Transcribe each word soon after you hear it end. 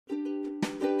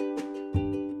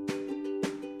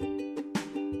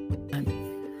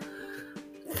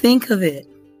Think of it.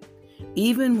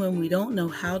 Even when we don't know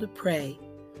how to pray,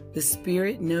 the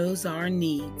Spirit knows our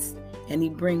needs, and He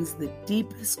brings the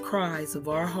deepest cries of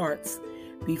our hearts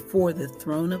before the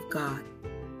throne of God.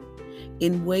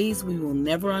 In ways we will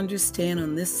never understand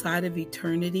on this side of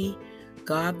eternity,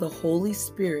 God the Holy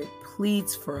Spirit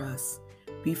pleads for us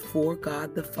before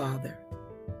God the Father.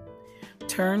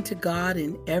 Turn to God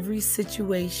in every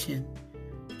situation,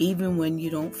 even when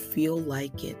you don't feel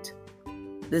like it.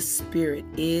 The Spirit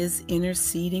is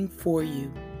interceding for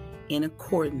you in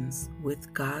accordance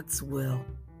with God's will.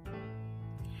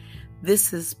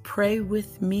 This is Pray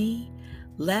With Me.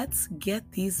 Let's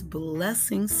get these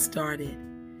blessings started.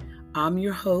 I'm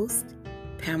your host,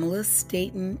 Pamela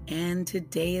Staten, and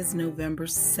today is November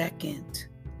 2nd.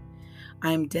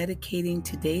 I'm dedicating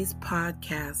today's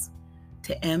podcast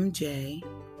to MJ.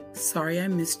 Sorry I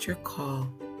missed your call.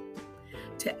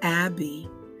 To Abby,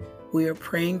 we are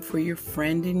praying for your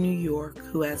friend in New York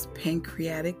who has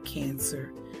pancreatic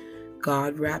cancer.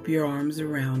 God, wrap your arms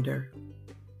around her.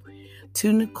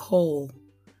 To Nicole,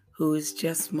 who is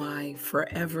just my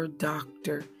forever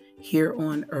doctor here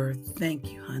on earth.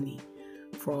 Thank you, honey,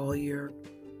 for all your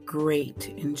great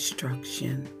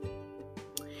instruction.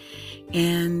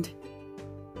 And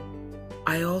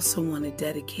I also want to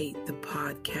dedicate the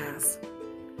podcast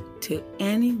to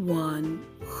anyone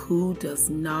who does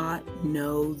not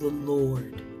know the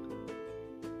Lord.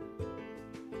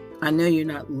 I know you're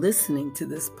not listening to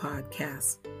this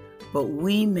podcast, but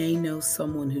we may know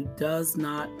someone who does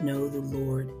not know the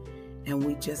Lord, and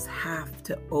we just have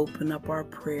to open up our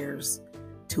prayers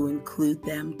to include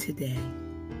them today.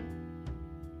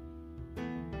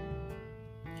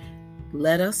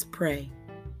 Let us pray.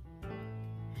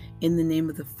 In the name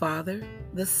of the Father,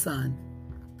 the Son,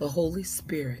 the Holy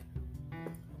Spirit.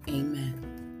 Amen.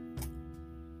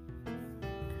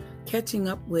 Catching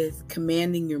up with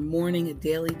Commanding Your Morning, a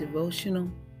daily devotional.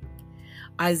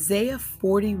 Isaiah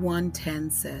 41:10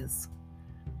 says,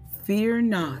 "Fear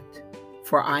not,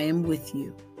 for I am with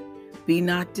you. Be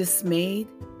not dismayed,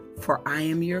 for I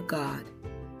am your God.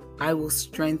 I will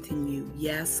strengthen you.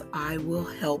 Yes, I will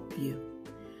help you.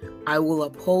 I will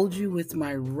uphold you with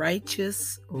my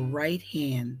righteous right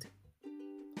hand."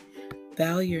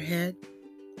 Bow your head.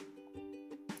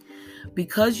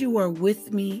 Because you are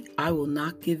with me, I will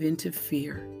not give in to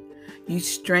fear. You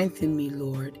strengthen me,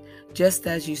 Lord, just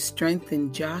as you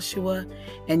strengthened Joshua,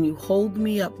 and you hold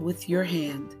me up with your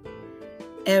hand.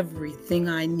 Everything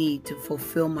I need to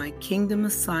fulfill my kingdom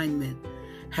assignment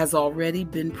has already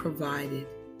been provided.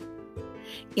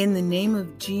 In the name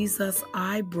of Jesus,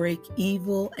 I break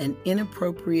evil and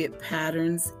inappropriate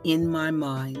patterns in my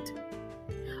mind.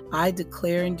 I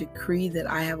declare and decree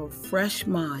that I have a fresh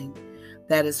mind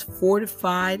that is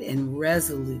fortified and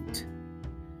resolute.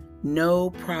 No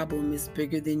problem is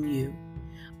bigger than you.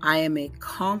 I am a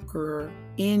conqueror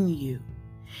in you,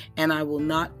 and I will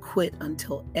not quit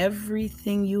until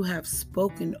everything you have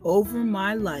spoken over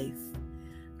my life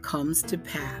comes to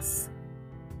pass.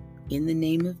 In the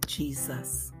name of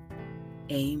Jesus,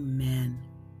 amen.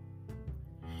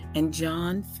 And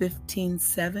John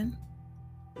 15:7,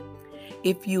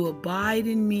 "If you abide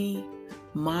in me,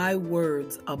 my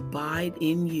words abide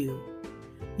in you.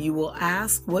 You will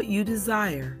ask what you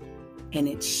desire, and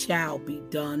it shall be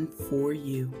done for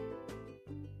you."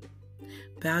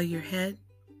 Bow your head.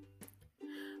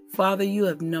 Father, you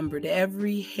have numbered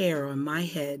every hair on my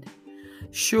head.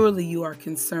 Surely you are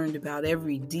concerned about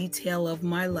every detail of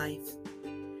my life.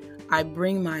 I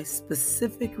bring my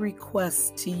specific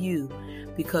requests to you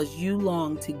because you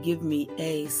long to give me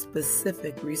a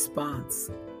specific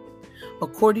response.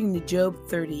 According to Job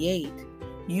 38,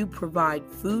 you provide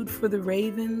food for the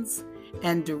ravens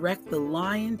and direct the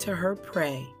lion to her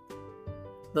prey.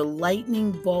 The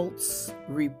lightning bolts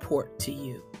report to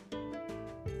you.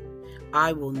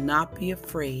 I will not be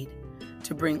afraid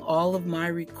to bring all of my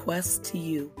requests to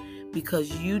you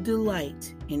because you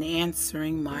delight in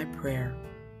answering my prayer.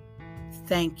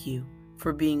 Thank you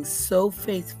for being so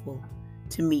faithful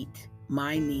to meet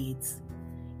my needs.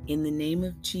 In the name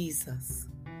of Jesus,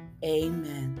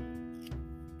 amen.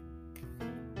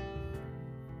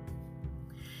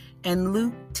 And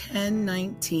Luke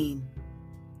 10:19,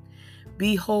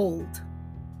 "Behold,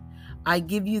 I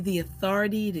give you the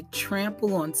authority to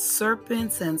trample on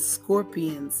serpents and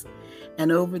scorpions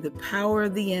and over the power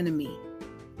of the enemy,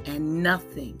 and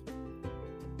nothing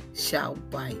shall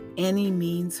by any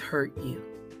means hurt you."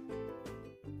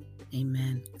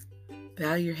 Amen.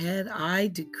 Bow your head. I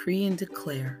decree and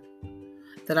declare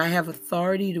that I have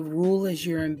authority to rule as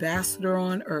your ambassador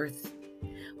on earth.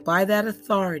 By that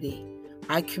authority,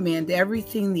 I command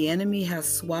everything the enemy has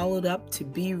swallowed up to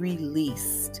be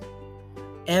released.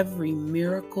 every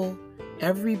miracle,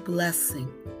 every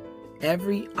blessing,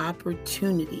 every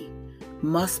opportunity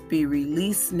must be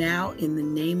released now in the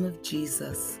name of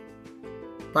Jesus.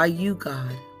 By you,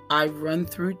 God, I run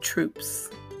through troops.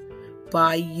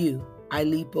 By you, I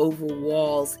leap over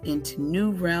walls into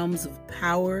new realms of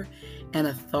power and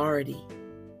authority.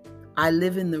 I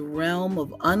live in the realm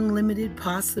of unlimited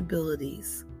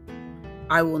possibilities.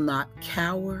 I will not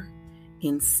cower.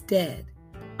 Instead,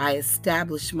 I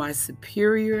establish my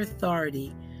superior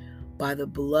authority by the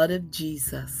blood of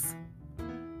Jesus.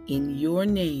 In your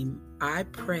name, I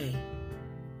pray.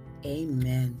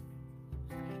 Amen.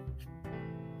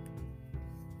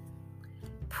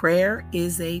 Prayer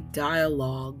is a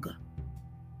dialogue.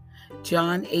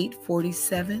 John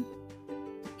 8:47.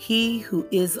 He who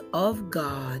is of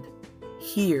God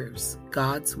hears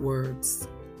God's words.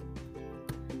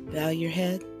 Bow your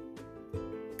head.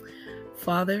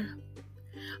 Father,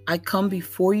 I come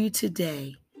before you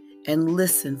today and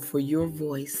listen for your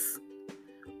voice.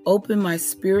 Open my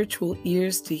spiritual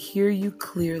ears to hear you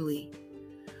clearly.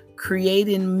 Create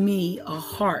in me a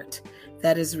heart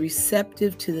that is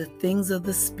receptive to the things of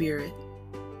the Spirit.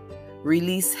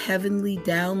 Release heavenly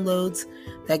downloads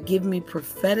that give me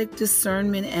prophetic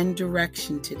discernment and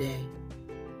direction today.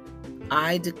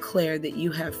 I declare that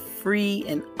you have free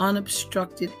and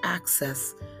unobstructed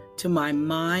access to my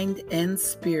mind and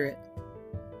spirit.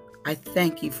 I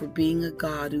thank you for being a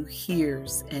God who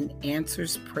hears and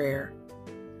answers prayer.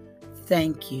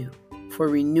 Thank you for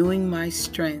renewing my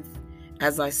strength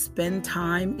as I spend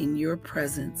time in your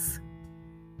presence.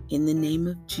 In the name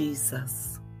of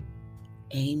Jesus,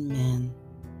 amen.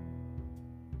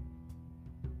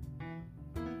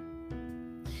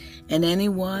 And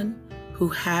anyone who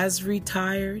has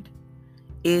retired,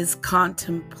 is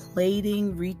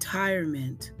contemplating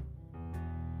retirement,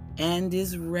 and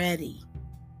is ready,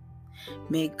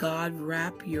 may God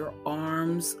wrap your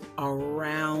arms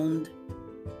around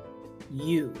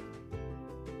you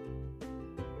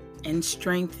and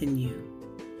strengthen you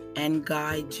and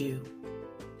guide you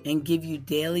and give you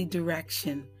daily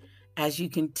direction as you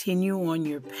continue on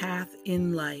your path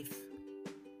in life.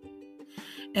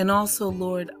 And also,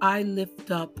 Lord, I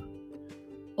lift up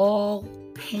all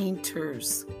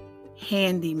painters,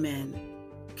 handymen,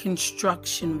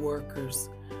 construction workers,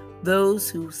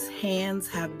 those whose hands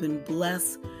have been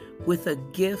blessed with a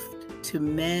gift to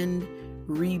mend,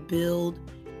 rebuild,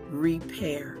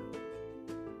 repair.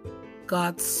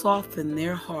 God, soften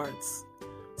their hearts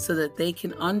so that they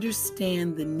can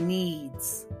understand the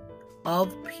needs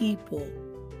of people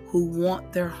who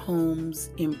want their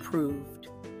homes improved,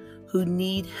 who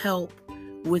need help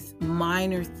with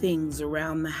minor things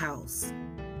around the house,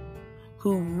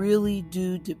 who really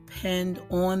do depend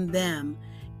on them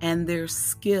and their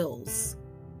skills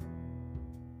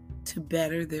to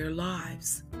better their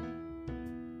lives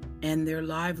and their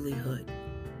livelihood.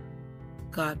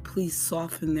 God, please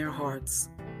soften their hearts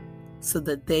so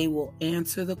that they will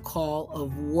answer the call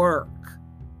of work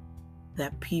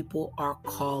that people are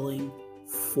calling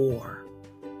for.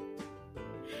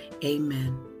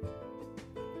 Amen.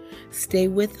 Stay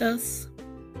with us.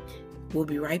 We'll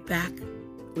be right back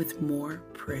with more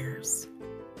prayers.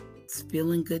 It's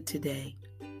feeling good today.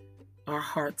 Our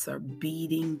hearts are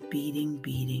beating, beating,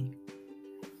 beating.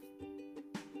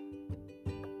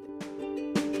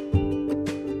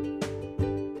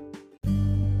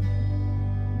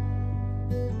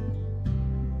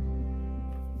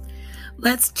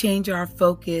 Let's change our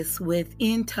focus with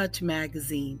In Touch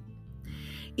magazine.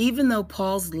 Even though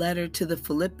Paul's letter to the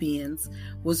Philippians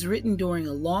was written during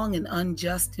a long and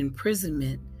unjust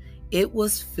imprisonment, it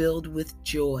was filled with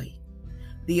joy.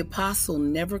 The apostle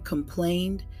never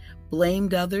complained,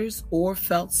 blamed others, or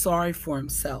felt sorry for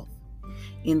himself.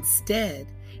 Instead,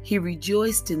 he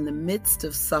rejoiced in the midst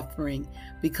of suffering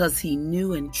because he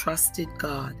knew and trusted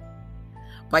God.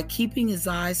 By keeping his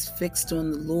eyes fixed on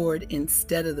the Lord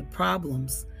instead of the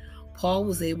problems, Paul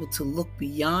was able to look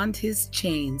beyond his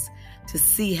chains to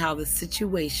see how the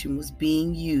situation was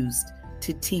being used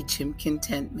to teach him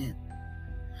contentment.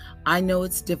 I know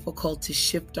it's difficult to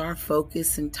shift our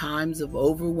focus in times of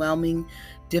overwhelming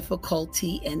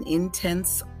difficulty and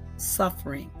intense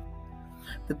suffering.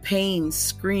 The pain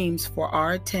screams for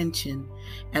our attention,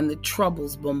 and the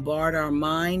troubles bombard our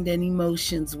mind and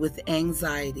emotions with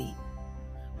anxiety.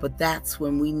 But that's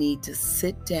when we need to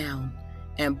sit down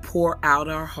and pour out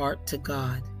our heart to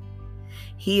God.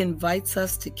 He invites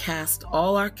us to cast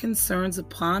all our concerns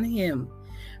upon Him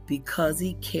because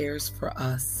He cares for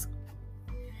us.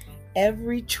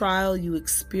 Every trial you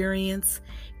experience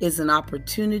is an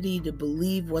opportunity to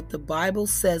believe what the Bible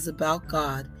says about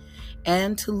God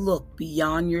and to look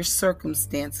beyond your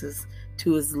circumstances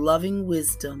to his loving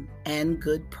wisdom and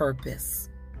good purpose.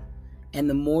 And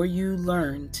the more you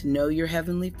learn to know your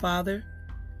Heavenly Father,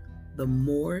 the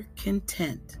more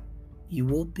content you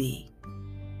will be.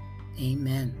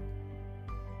 Amen.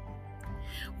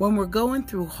 When we're going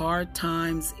through hard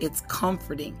times, it's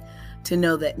comforting to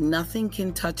know that nothing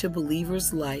can touch a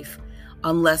believer's life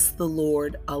unless the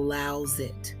Lord allows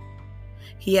it.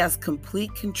 He has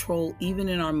complete control even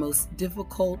in our most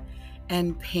difficult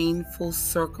and painful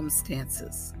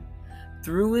circumstances.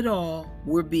 Through it all,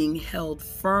 we're being held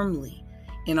firmly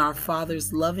in our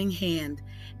Father's loving hand,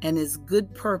 and His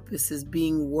good purpose is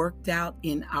being worked out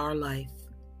in our life.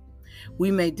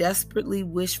 We may desperately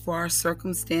wish for our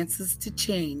circumstances to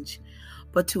change,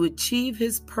 but to achieve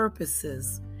His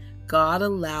purposes, God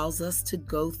allows us to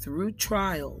go through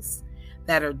trials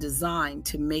that are designed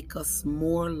to make us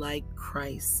more like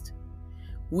Christ.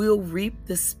 We'll reap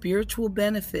the spiritual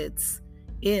benefits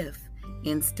if,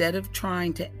 instead of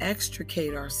trying to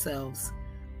extricate ourselves,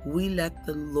 we let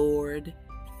the Lord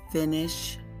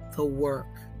finish the work.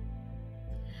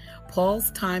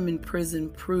 Paul's time in prison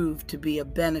proved to be a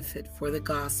benefit for the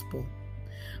gospel.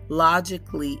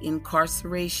 Logically,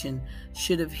 incarceration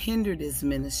should have hindered his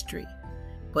ministry,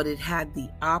 but it had the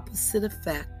opposite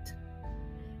effect.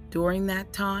 During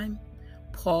that time,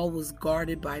 Paul was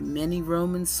guarded by many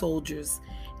Roman soldiers,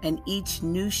 and each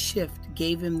new shift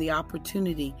gave him the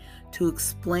opportunity to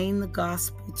explain the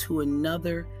gospel to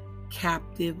another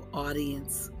captive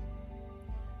audience.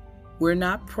 We're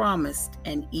not promised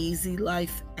an easy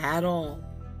life at all,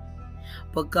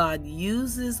 but God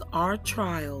uses our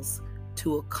trials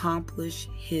to accomplish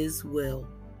His will.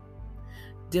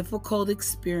 Difficult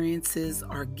experiences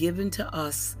are given to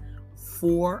us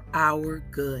for our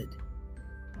good,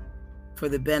 for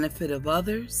the benefit of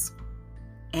others,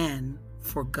 and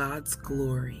for God's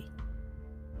glory.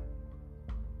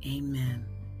 Amen.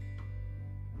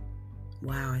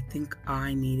 Wow, I think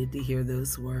I needed to hear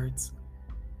those words.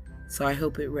 So I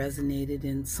hope it resonated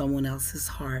in someone else's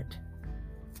heart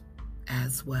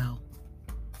as well.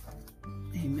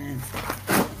 Amen.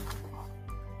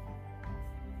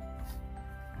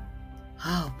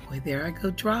 Oh boy, there I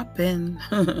go dropping.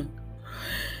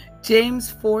 James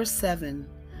 4:7.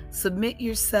 Submit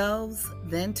yourselves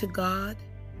then to God.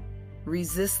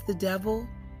 Resist the devil,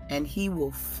 and he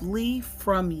will flee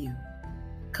from you.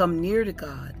 Come near to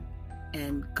God,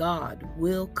 and God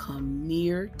will come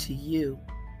near to you.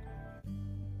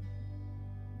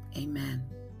 Amen.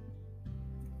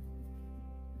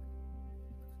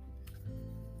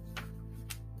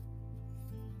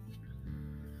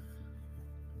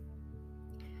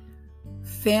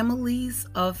 Families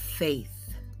of faith.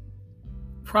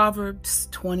 Proverbs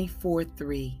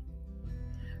 24:3.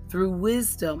 Through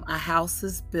wisdom a house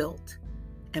is built,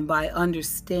 and by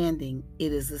understanding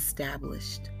it is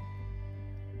established.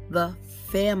 The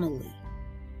family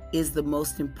is the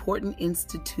most important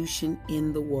institution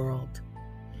in the world.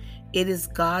 It is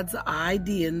God's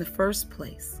idea in the first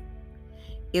place.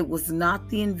 It was not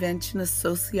the invention of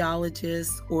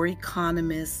sociologists or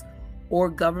economists or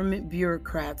government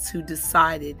bureaucrats who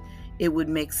decided it would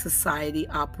make society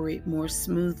operate more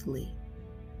smoothly.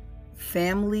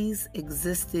 Families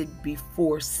existed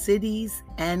before cities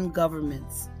and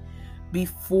governments,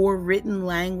 before written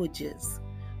languages,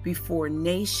 before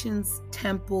nations,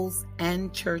 temples,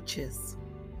 and churches.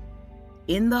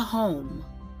 In the home,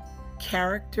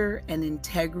 character and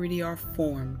integrity are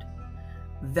formed,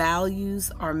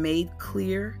 values are made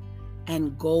clear,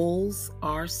 and goals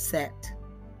are set.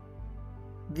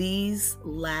 These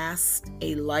last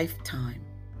a lifetime,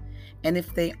 and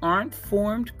if they aren't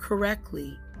formed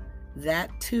correctly,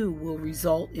 that too will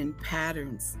result in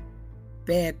patterns,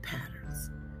 bad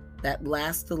patterns, that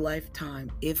last a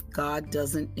lifetime if God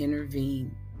doesn't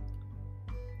intervene.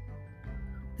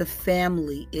 The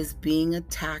family is being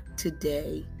attacked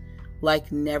today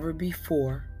like never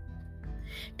before.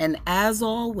 And as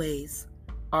always,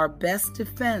 our best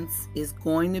defense is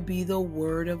going to be the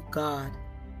Word of God.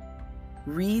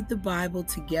 Read the Bible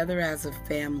together as a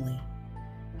family.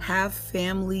 Have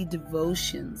family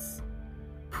devotions.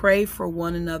 Pray for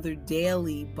one another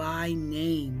daily by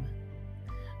name.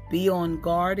 Be on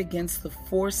guard against the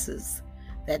forces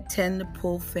that tend to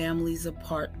pull families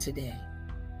apart today.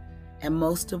 And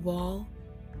most of all,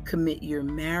 commit your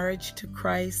marriage to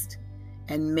Christ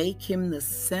and make Him the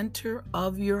center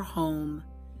of your home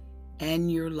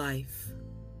and your life.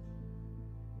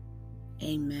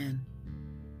 Amen.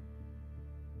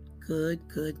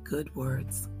 Good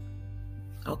words.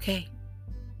 Okay,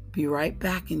 be right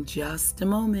back in just a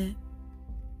moment.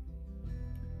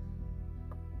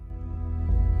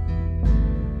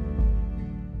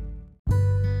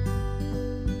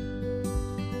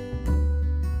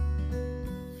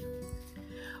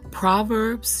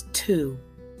 Proverbs 2.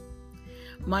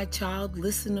 My child,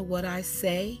 listen to what I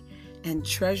say and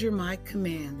treasure my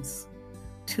commands.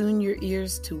 Tune your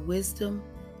ears to wisdom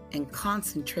and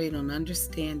concentrate on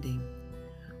understanding.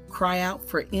 Cry out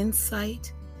for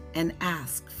insight and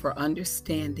ask for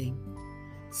understanding.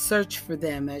 Search for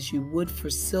them as you would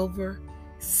for silver.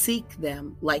 Seek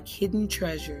them like hidden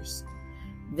treasures.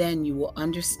 Then you will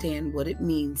understand what it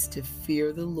means to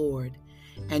fear the Lord,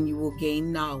 and you will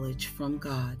gain knowledge from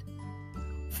God.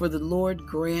 For the Lord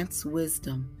grants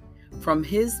wisdom. From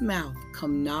his mouth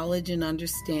come knowledge and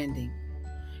understanding.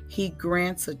 He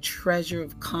grants a treasure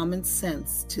of common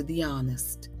sense to the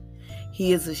honest.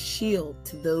 He is a shield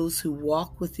to those who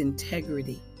walk with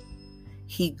integrity.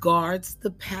 He guards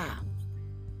the path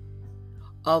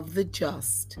of the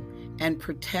just and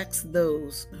protects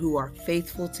those who are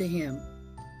faithful to him.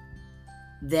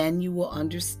 Then you will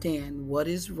understand what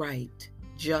is right,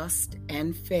 just,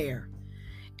 and fair,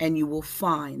 and you will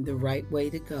find the right way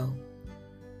to go.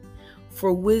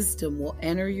 For wisdom will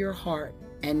enter your heart,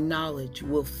 and knowledge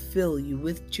will fill you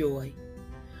with joy.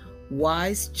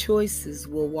 Wise choices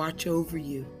will watch over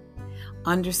you.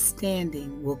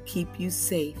 Understanding will keep you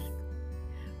safe.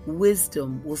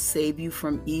 Wisdom will save you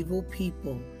from evil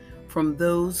people, from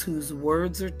those whose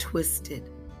words are twisted.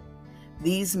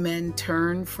 These men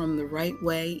turn from the right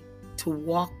way to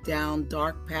walk down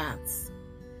dark paths.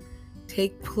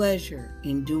 Take pleasure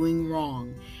in doing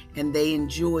wrong, and they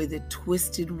enjoy the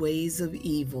twisted ways of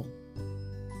evil.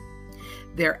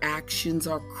 Their actions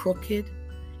are crooked,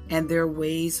 and their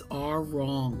ways are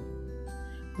wrong.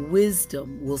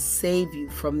 Wisdom will save you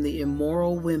from the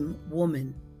immoral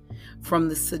woman, from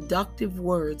the seductive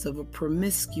words of a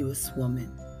promiscuous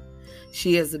woman.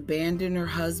 She has abandoned her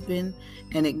husband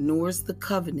and ignores the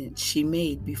covenant she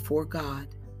made before God.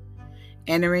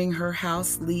 Entering her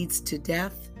house leads to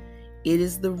death. It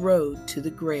is the road to the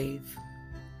grave.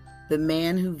 The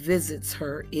man who visits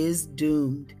her is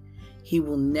doomed. He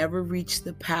will never reach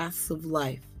the paths of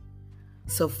life.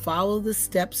 So follow the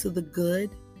steps of the good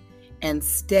and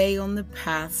stay on the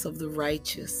paths of the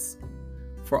righteous.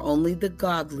 For only the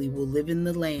godly will live in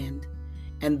the land,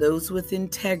 and those with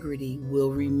integrity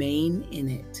will remain in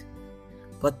it.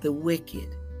 But the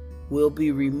wicked will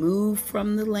be removed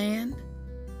from the land,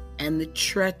 and the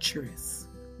treacherous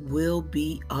will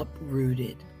be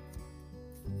uprooted.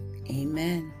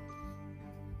 Amen.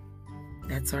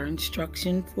 That's our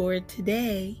instruction for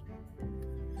today.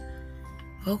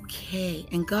 Okay,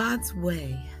 and God's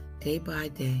way, day by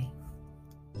day.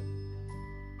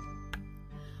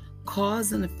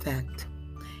 Cause and effect.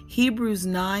 Hebrews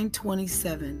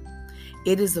 9:27.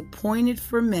 It is appointed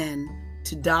for men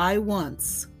to die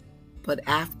once, but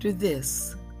after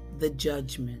this, the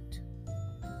judgment.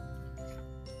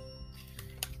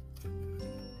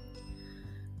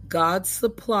 God's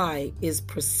supply is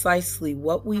precisely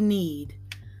what we need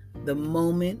the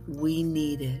moment we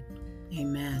need it.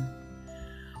 Amen.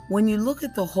 When you look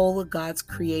at the whole of God's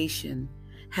creation,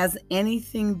 has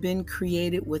anything been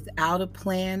created without a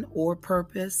plan or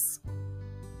purpose?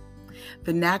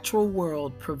 The natural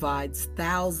world provides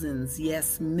thousands,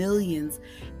 yes, millions,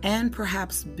 and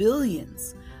perhaps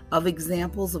billions of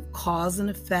examples of cause and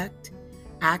effect,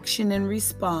 action and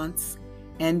response,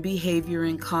 and behavior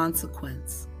and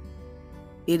consequence.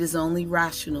 It is only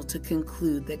rational to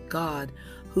conclude that God,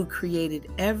 who created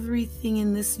everything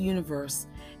in this universe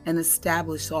and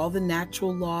established all the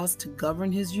natural laws to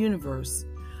govern his universe,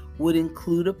 would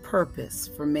include a purpose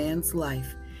for man's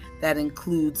life that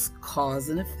includes cause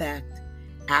and effect,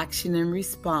 action and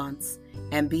response,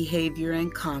 and behavior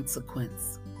and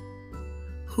consequence.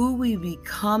 Who we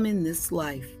become in this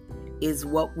life is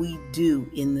what we do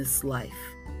in this life.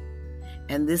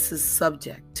 And this is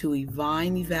subject to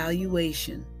divine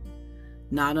evaluation,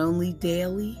 not only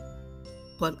daily,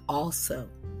 but also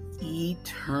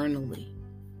eternally.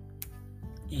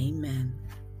 Amen.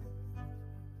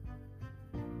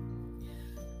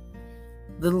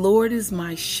 The Lord is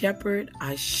my shepherd,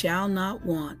 I shall not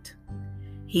want.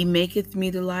 He maketh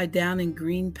me to lie down in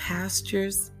green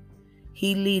pastures.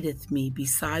 He leadeth me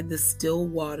beside the still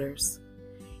waters.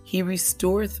 He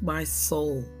restoreth my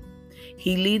soul.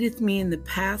 He leadeth me in the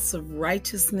paths of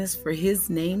righteousness for his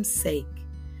name's sake.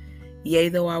 Yea,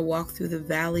 though I walk through the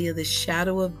valley of the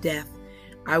shadow of death,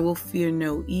 I will fear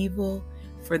no evil,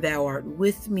 for thou art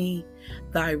with me.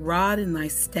 Thy rod and thy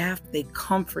staff, they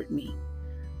comfort me.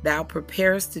 Thou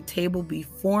preparest a table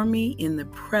before me in the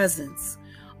presence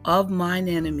of mine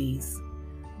enemies.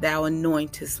 Thou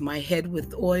anointest my head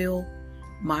with oil,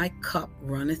 my cup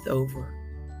runneth over.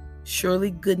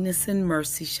 Surely goodness and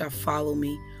mercy shall follow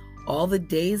me all the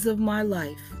days of my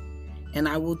life, and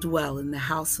I will dwell in the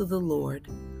house of the Lord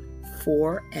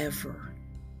forever.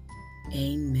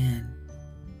 Amen.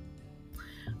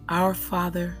 Our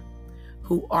Father,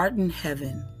 who art in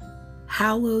heaven,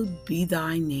 hallowed be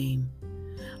thy name.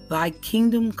 Thy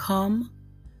kingdom come,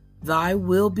 thy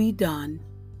will be done,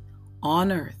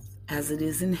 on earth as it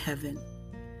is in heaven.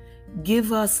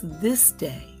 Give us this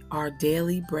day our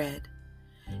daily bread,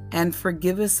 and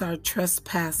forgive us our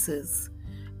trespasses,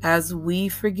 as we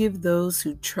forgive those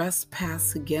who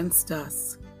trespass against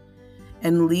us.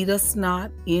 And lead us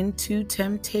not into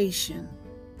temptation,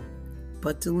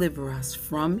 but deliver us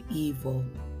from evil.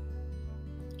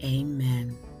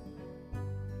 Amen.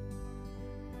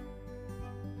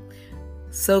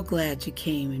 So glad you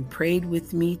came and prayed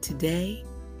with me today.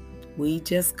 We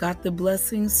just got the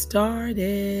blessing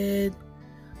started.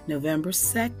 November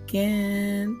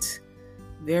 2nd.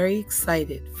 Very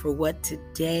excited for what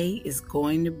today is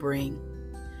going to bring.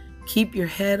 Keep your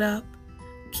head up.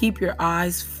 Keep your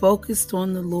eyes focused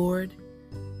on the Lord.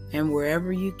 And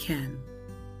wherever you can,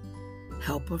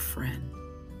 help a friend.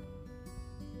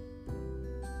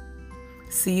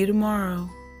 See you tomorrow.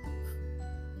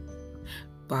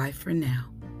 Bye for now.